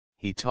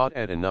He taught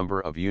at a number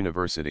of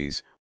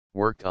universities,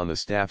 worked on the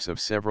staffs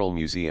of several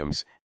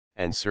museums,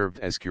 and served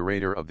as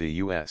curator of the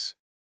U.S.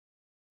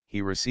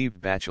 He received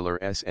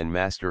Bachelor's and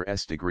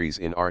Master's degrees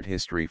in art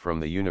history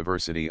from the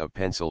University of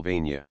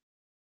Pennsylvania.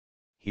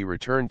 He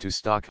returned to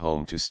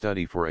Stockholm to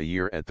study for a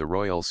year at the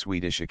Royal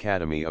Swedish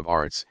Academy of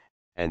Arts,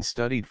 and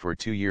studied for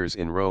 2 years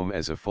in Rome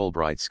as a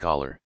Fulbright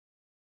scholar.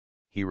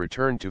 He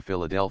returned to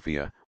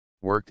Philadelphia,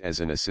 worked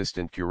as an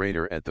assistant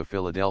curator at the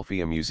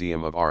Philadelphia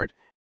Museum of Art,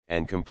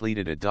 and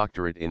completed a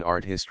doctorate in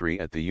art history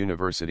at the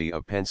University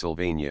of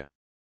Pennsylvania.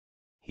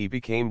 He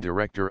became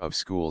director of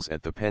schools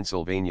at the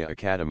Pennsylvania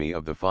Academy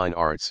of the Fine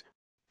Arts,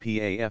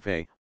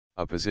 PAFA,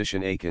 a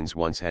position Akins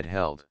once had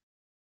held.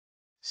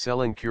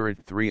 Sellin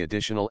curated 3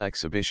 additional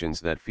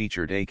exhibitions that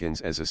featured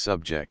Akins as a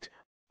subject: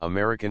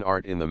 American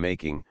Art in the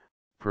Making,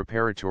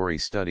 Preparatory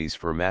Studies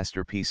for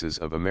Masterpieces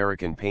of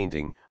American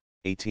Painting,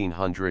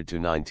 1800 to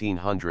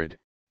 1900,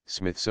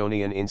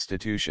 Smithsonian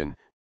Institution,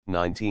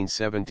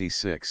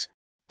 1976,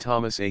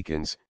 Thomas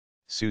Akins,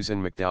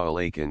 Susan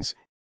McDowell Akins,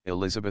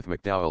 Elizabeth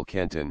McDowell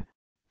Kenton,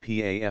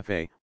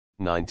 PAFA,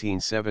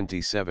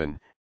 1977,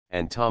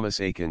 and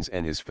Thomas Akins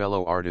and his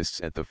fellow artists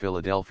at the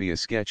Philadelphia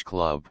Sketch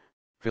Club,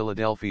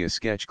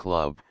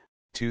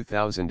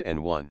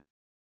 2001.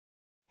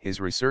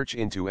 His research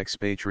into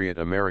expatriate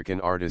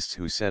American artists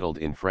who settled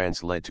in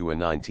France led to a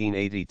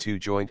 1982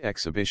 joint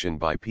exhibition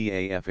by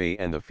PAFA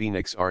and the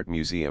Phoenix Art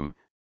Museum,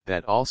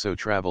 that also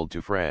traveled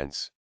to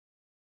France.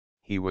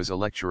 He was a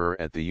lecturer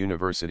at the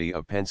University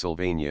of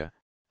Pennsylvania,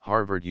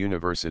 Harvard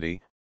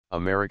University,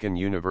 American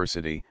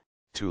University,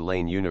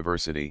 Tulane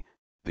University,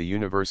 the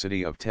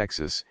University of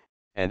Texas,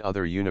 and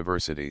other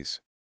universities.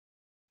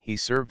 He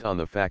served on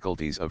the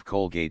faculties of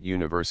Colgate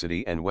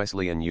University and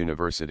Wesleyan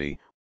University,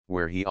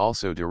 where he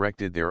also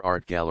directed their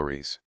art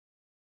galleries.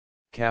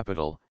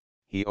 Capital: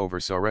 he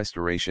oversaw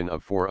restoration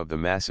of 4 of the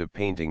massive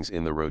paintings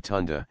in the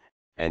rotunda,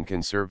 and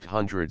conserved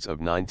hundreds of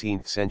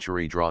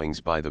 19th-century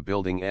drawings by the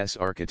building's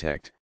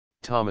architect,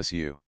 Thomas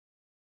U.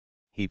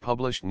 He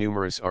published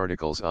numerous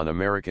articles on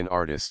American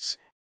artists,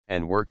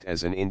 and worked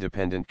as an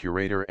independent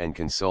curator and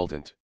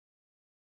consultant.